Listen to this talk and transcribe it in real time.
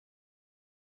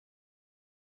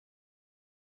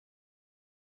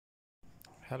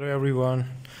Hello everyone,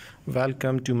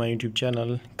 welcome to my YouTube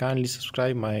channel. Kindly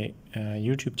subscribe my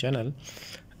YouTube channel,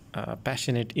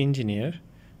 Passionate Engineer.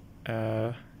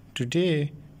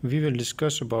 Today we will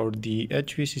discuss about the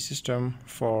HVAC system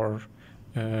for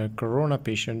corona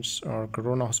patients or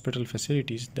corona hospital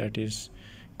facilities, that is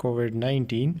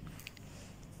COVID-19.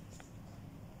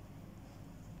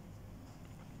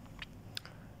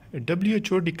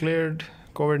 WHO declared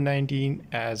COVID-19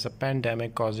 as a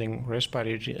pandemic causing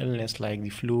respiratory illness like the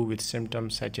flu with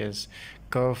symptoms such as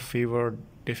cough, fever,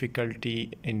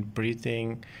 difficulty in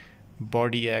breathing,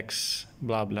 body aches,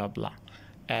 blah blah blah.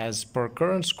 As per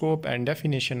current scope and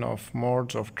definition of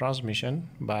modes of transmission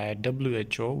by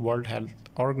WHO, World Health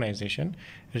Organization,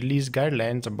 released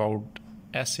guidelines about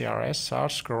SARS,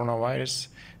 SARS coronavirus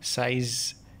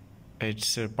size.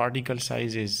 Its particle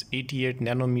size is 88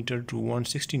 nanometer to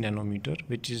 160 nanometer,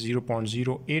 which is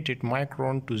 0.088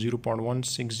 micron to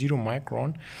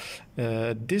 0.160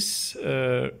 micron. This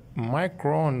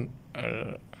micron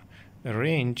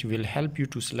range will help you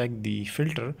to select the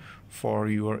filter for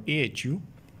your AHU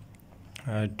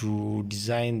to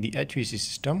design the HVAC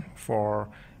system for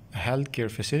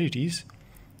healthcare facilities.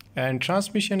 And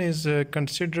transmission is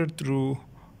considered through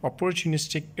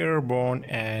opportunistic airborne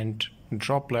and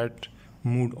droplet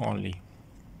mode only.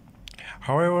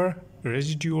 However,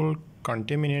 residual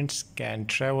contaminants can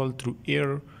travel through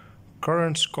air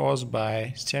currents caused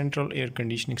by central air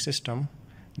conditioning system,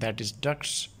 that is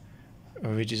ducts,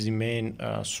 which is the main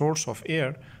source of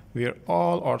air, where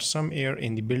all or some air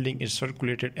in the building is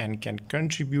circulated and can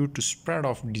contribute to spread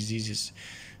of diseases.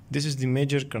 This is the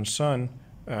major concern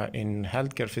in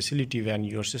healthcare facility. When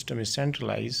your system is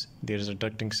centralized, there is a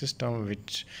ducting system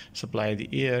which supply the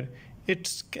air.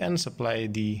 It can supply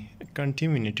the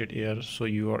contaminated air, so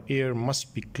your air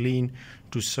must be clean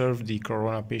to serve the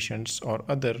corona patients or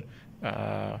other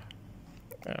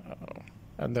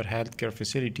healthcare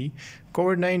facility.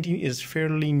 COVID-19 is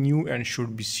fairly new and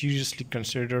should be seriously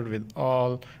considered with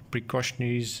all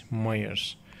precautionary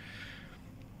measures.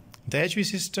 The HVAC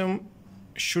system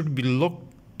should be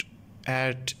looked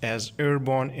at as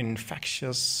airborne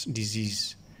infectious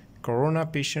disease. Corona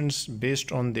patients,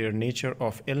 based on their nature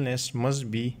of illness,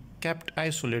 must be kept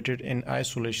isolated in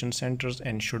isolation centers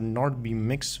and should not be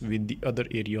mixed with the other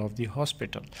area of the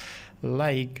hospital.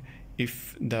 Like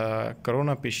if the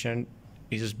corona patient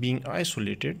is being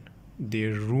isolated,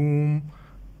 their room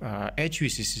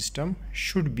HVAC system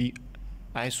should be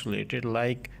isolated,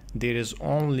 like there is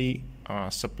only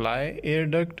supply air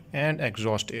duct and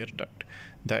exhaust air duct.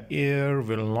 The air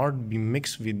will not be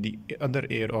mixed with the other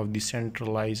air of the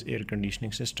centralized air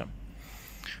conditioning system.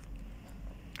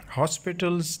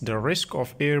 Hospitals, the risk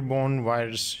of airborne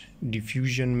virus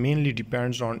diffusion mainly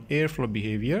depends on airflow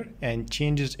behavior and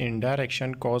changes in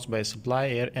direction caused by supply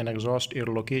air and exhaust air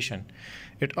location.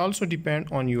 It also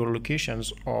depends on your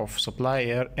locations of supply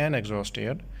air and exhaust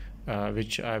air,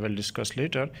 which I will discuss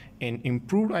later. In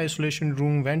improved isolation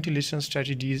room, ventilation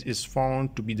strategies is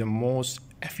found to be the most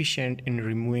efficient in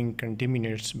removing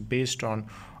contaminants based on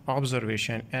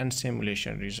observation and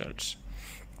simulation results.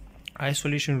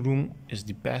 Isolation room is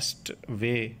the best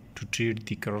way to treat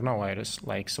the coronavirus,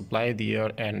 like supply the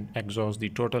air and exhaust the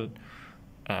total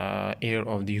air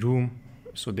of the room,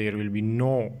 so there will be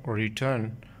no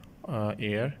return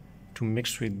air to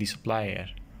mix with the supply air.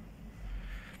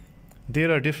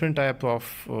 There are different types of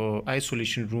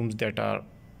isolation rooms that are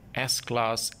S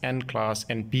class, N class,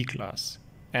 and P class.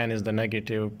 N is the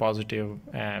negative, positive,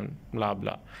 and blah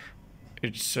blah.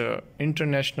 It's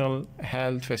International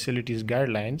Health Facilities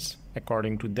Guidelines.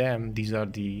 According to them, these are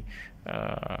the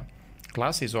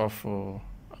classes of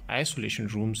isolation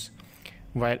rooms.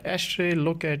 While ASHRAE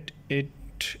look at it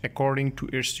according to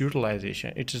its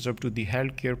utilization, it is up to the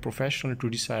healthcare professional to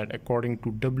decide according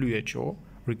to WHO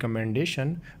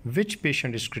recommendation which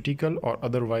patient is critical or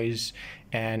otherwise,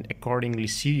 and accordingly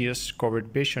serious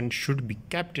COVID patient should be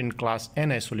kept in class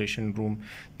N isolation room.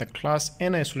 The class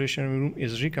N isolation room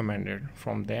is recommended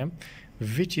from them,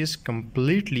 which is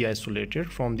completely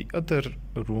isolated from the other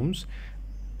rooms.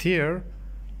 There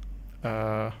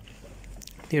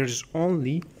is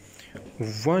only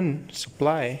one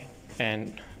supply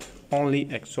and only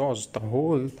exhaust. The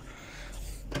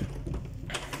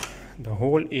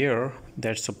whole air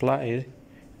that supply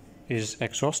is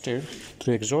exhausted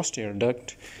through exhaust air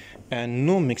duct, and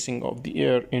no mixing of the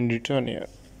air in return air.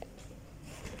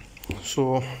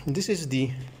 So this is the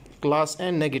class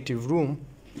N negative room,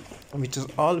 which is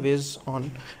always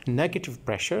on negative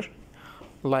pressure.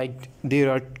 Like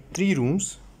there are three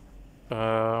rooms,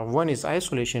 one is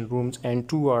isolation rooms and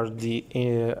two are the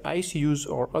ICUs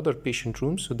or other patient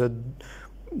rooms. So the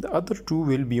The other two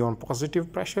will be on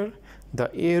positive pressure.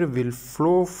 The air will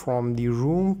flow from the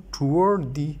room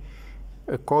toward the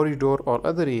corridor or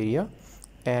other area,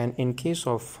 and in case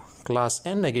of class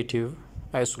N negative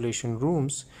isolation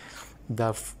rooms,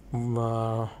 the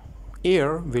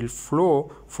air will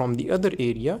flow from the other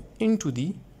area into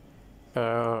the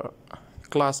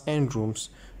class N rooms,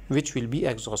 which will be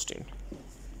exhausted.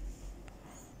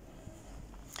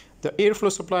 The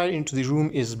airflow supply into the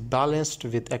room is balanced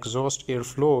with exhaust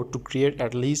airflow to create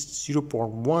at least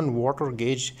 0.1 water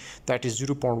gauge, that is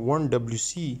 0.1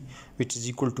 WC, which is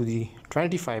equal to the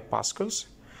 25 pascals.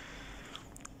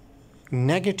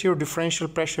 Negative differential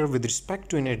pressure with respect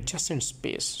to an adjacent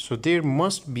space. So there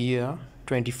must be a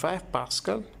 25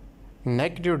 pascal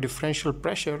negative differential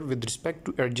pressure with respect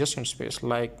to adjacent space,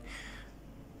 like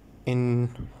in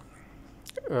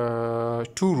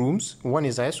two rooms. One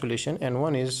is isolation and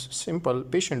one is simple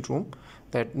patient room,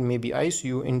 that may be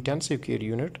ICU, intensive care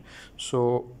unit.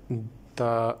 So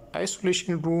the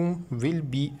isolation room will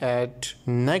be at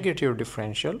negative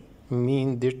differential,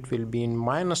 mean that will be in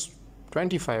minus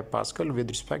 25 pascal with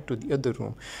respect to the other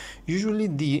room. Usually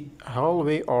the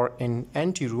hallway or an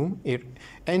anteroom.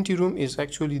 Anteroom is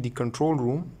actually the control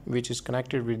room, which is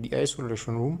connected with the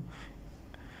isolation room.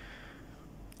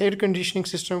 Air conditioning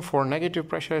system for negative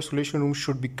pressure isolation room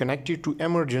should be connected to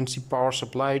emergency power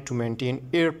supply to maintain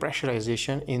air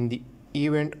pressurization in the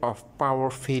event of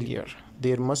power failure.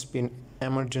 There must be an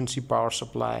emergency power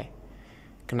supply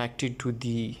connected to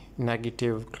the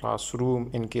negative classroom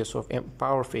in case of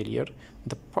power failure.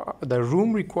 The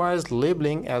room requires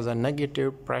labeling as a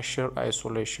negative pressure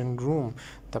isolation room.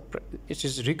 It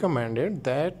is recommended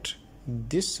that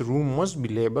this room must be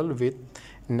labeled with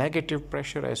negative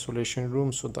pressure isolation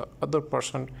room, so the other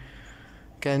person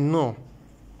can know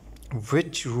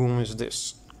which room is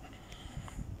this.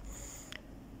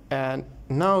 And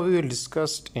now we will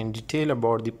discuss in detail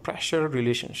about the pressure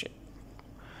relationship.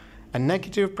 A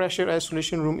negative pressure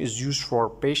isolation room is used for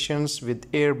patients with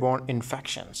airborne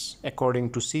infections.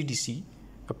 According to CDC,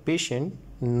 a patient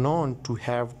known to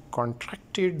have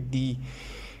contracted the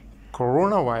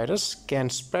coronavirus can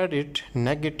spread it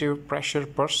negative pressure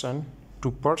person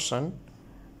to person.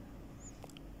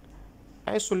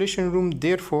 Isolation room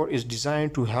therefore is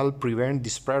designed to help prevent the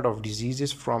spread of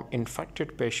diseases from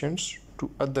infected patients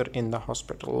to other in the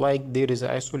hospital. Like there is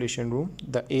an isolation room,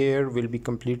 the air will be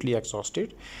completely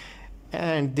exhausted,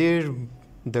 and the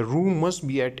room must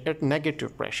be at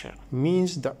negative pressure,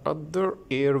 means the other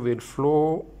air will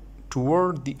flow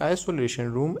toward the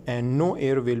isolation room and no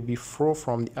air will be flow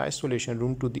from the isolation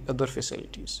room to the other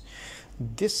facilities.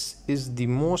 This is the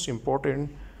most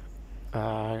important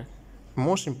term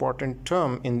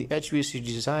in the HVAC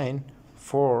design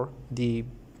for the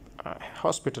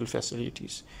hospital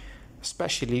facilities,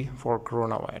 especially for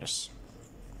coronavirus.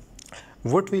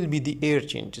 What will be the air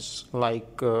changes?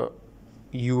 Like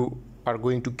you are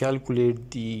going to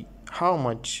calculate the how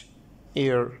much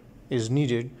air is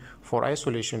needed for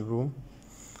isolation room.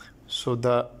 So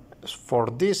for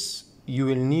this you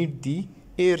will need the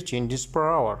air changes per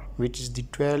hour, which is the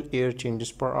 12 air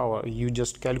changes per hour. You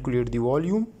just calculate the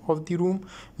volume of the room,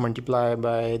 multiply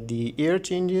by the air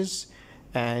changes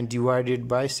and divide it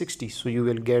by 60. So you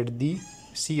will get the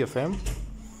CFM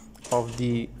of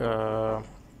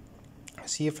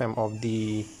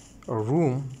the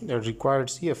room, the required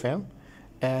CFM,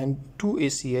 and 2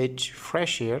 ACH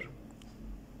fresh air.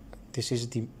 This is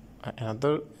the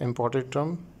another important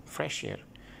term, fresh air.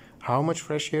 How much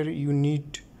fresh air you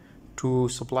need to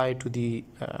supply to the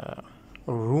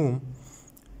room?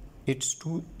 It's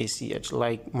 2 ACH.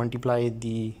 Like multiply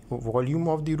the volume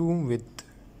of the room with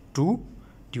 2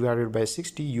 divided by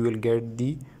 60, you will get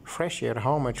the fresh air,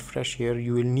 how much fresh air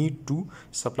you will need to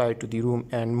supply to the room,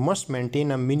 and must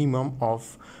maintain a minimum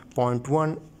of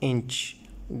 0.1 inch,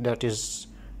 that is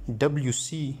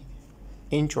WC,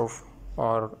 inch of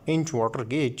or inch water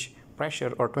gauge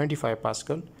pressure, or 25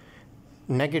 pascal.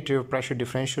 Negative pressure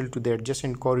differential to the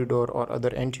adjacent corridor or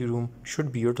other anteroom should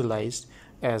be utilized,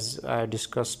 as I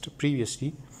discussed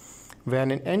previously. When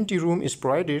an anteroom is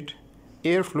provided,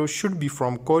 airflow should be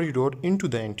from corridor into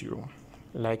the anteroom.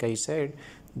 Like I said,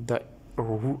 the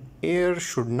air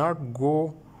should not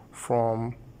go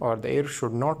from, or the air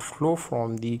should not flow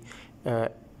from the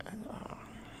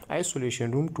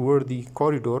isolation room toward the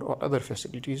corridor or other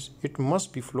facilities. It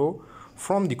must be flow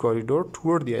from the corridor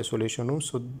toward the isolation room,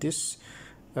 so this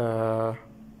air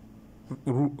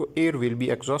will be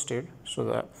exhausted. So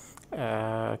the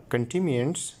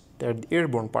contaminants, that the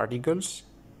airborne particles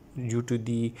due to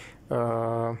the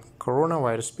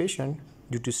coronavirus patient,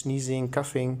 due to sneezing,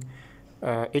 coughing,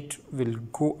 it will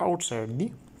go outside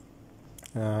the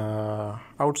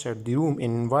outside the room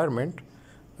in environment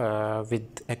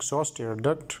with exhaust air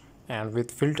duct and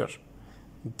with filter.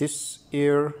 This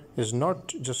air is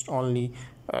not just only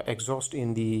exhaust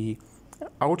in the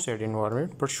outside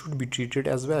environment but should be treated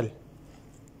as well.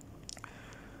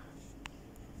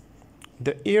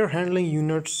 The air handling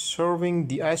units serving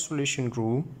the isolation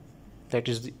room, that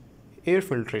is the air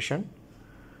filtration.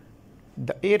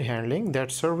 The air handling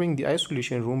that serving the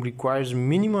isolation room requires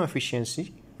minimum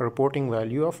efficiency reporting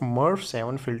value of MERV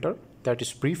 7 filter, that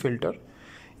is pre-filter.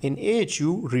 In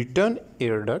AHU return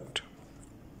air duct,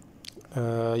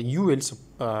 you will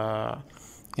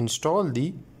install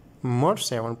the MERV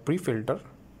 7 pre-filter,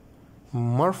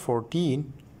 MERV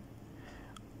 14,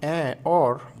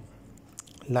 or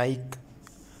like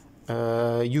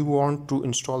you want to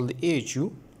install the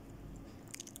AHU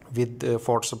with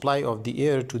for supply of the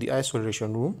air to the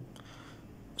isolation room.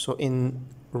 So in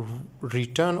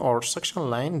return or suction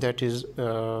line, that is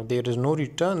there is no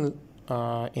return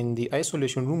in the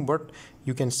isolation room, but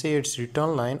you can say it's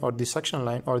return line or the suction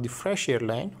line or the fresh air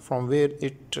line from where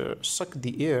it suck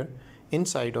the air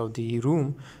inside of the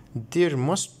room. There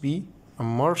must be a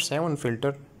MERV 7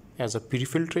 filter as a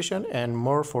pre-filtration and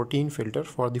MERV 14 filter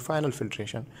for the final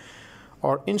filtration.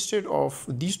 Or instead of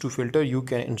these two filters, you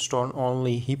can install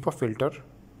only HEPA filter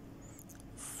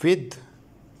with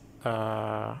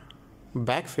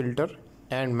back filter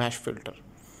and mesh filter,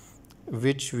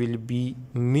 which will be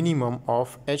minimum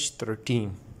of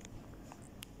H13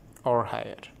 or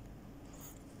higher.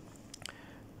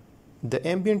 The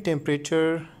ambient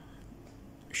temperature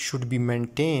should be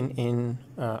maintained in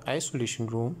isolation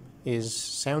room is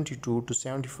 72 to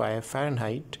 75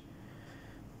 Fahrenheit,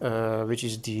 which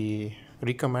is the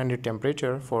recommended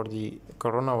temperature for the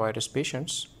coronavirus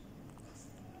patients.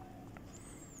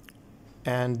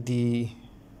 And the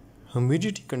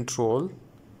humidity control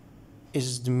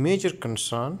is the major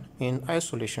concern in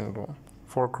isolation room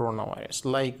for coronavirus.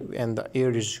 Like when the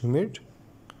air is humid,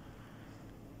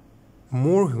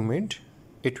 more humid,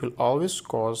 it will always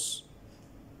cause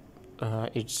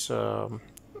its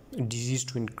disease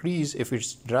to increase. If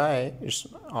it's dry, it's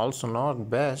also not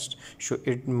best. So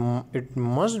it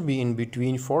must be in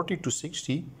between 40 to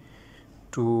 60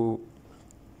 to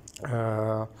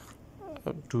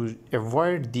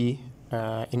avoid the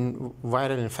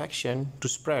viral infection to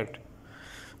spread.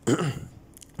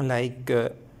 Like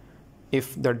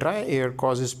if the dry air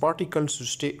causes particles to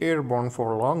stay airborne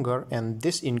for longer, and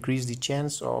this increases the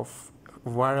chance of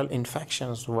viral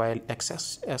infections, while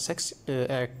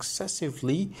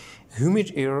excessively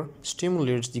humid air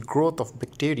stimulates the growth of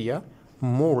bacteria,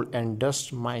 mold, and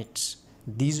dust mites.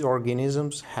 These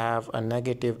organisms have a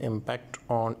negative impact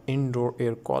on indoor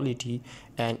air quality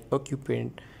and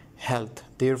occupant health.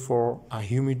 Therefore, a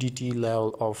humidity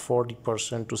level of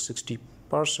 40% to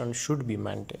 60% should be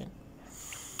maintained.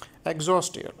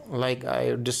 Exhaust air, like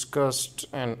I discussed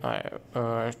and I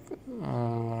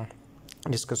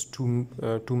discussed too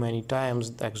many times,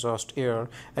 the exhaust air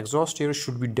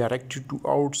should be directed to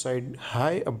outside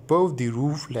high above the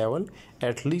roof level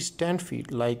at least 10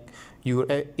 feet. Like your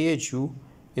AHU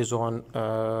is on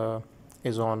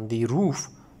the roof,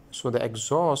 so the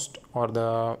exhaust or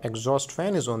the exhaust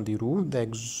fan is on the roof. The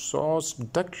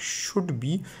exhaust duct should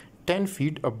be 10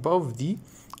 feet above the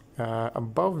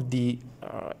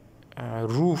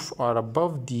roof or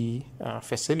above the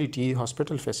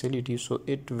hospital facility, so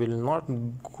it will not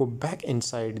go back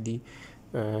inside the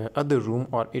other room,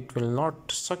 or it will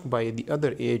not suck by the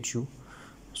other AHU.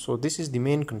 So this is the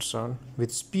main concern.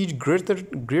 With speed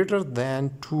greater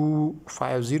than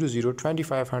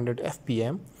 2500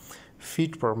 fpm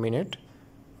feet per minute,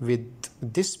 with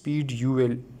this speed you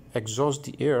will exhaust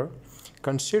the air.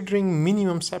 Considering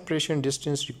minimum separation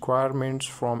distance requirements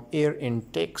from air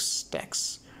intake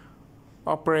stacks,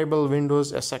 operable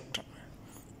windows, etc.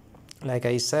 Like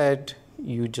I said,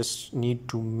 you just need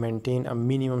to maintain a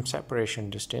minimum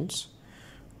separation distance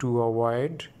to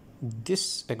avoid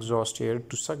this exhaust air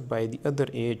to suck by the other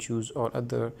AHUs or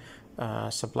other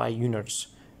supply units.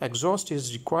 Exhaust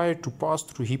is required to pass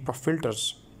through HEPA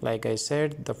filters. Like I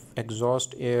said, the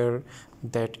exhaust air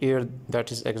that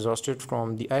is exhausted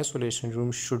from the isolation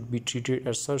room should be treated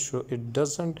as such, so it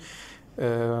doesn't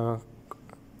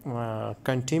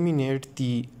contaminate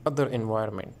the other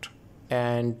environment.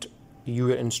 And you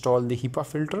will install the HEPA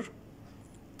filter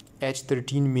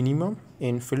H13 minimum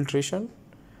in filtration,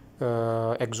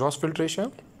 exhaust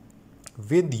filtration.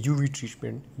 With UV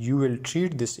treatment, you will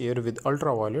treat this air with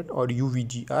ultraviolet or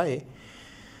UVGI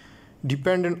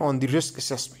dependent on the risk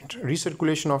assessment.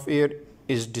 Recirculation of air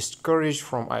is discouraged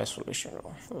from isolation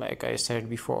room, like I said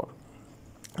before.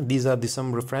 These are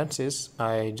some references.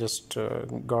 I just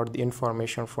got the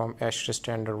information from ASHRAE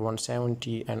Standard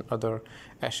 170 and other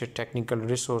ASHRAE technical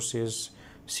resources,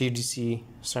 CDC,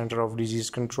 Center of Disease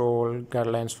Control,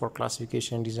 guidelines for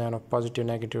classification and design of positive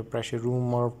negative pressure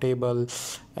room or table.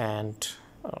 And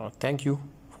thank you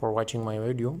for watching my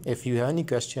video. If you have any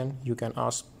question, you can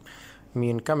ask me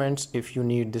in comments. If you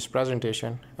need this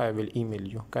presentation, I will email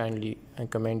you. Kindly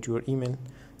comment your email.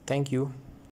 Thank you.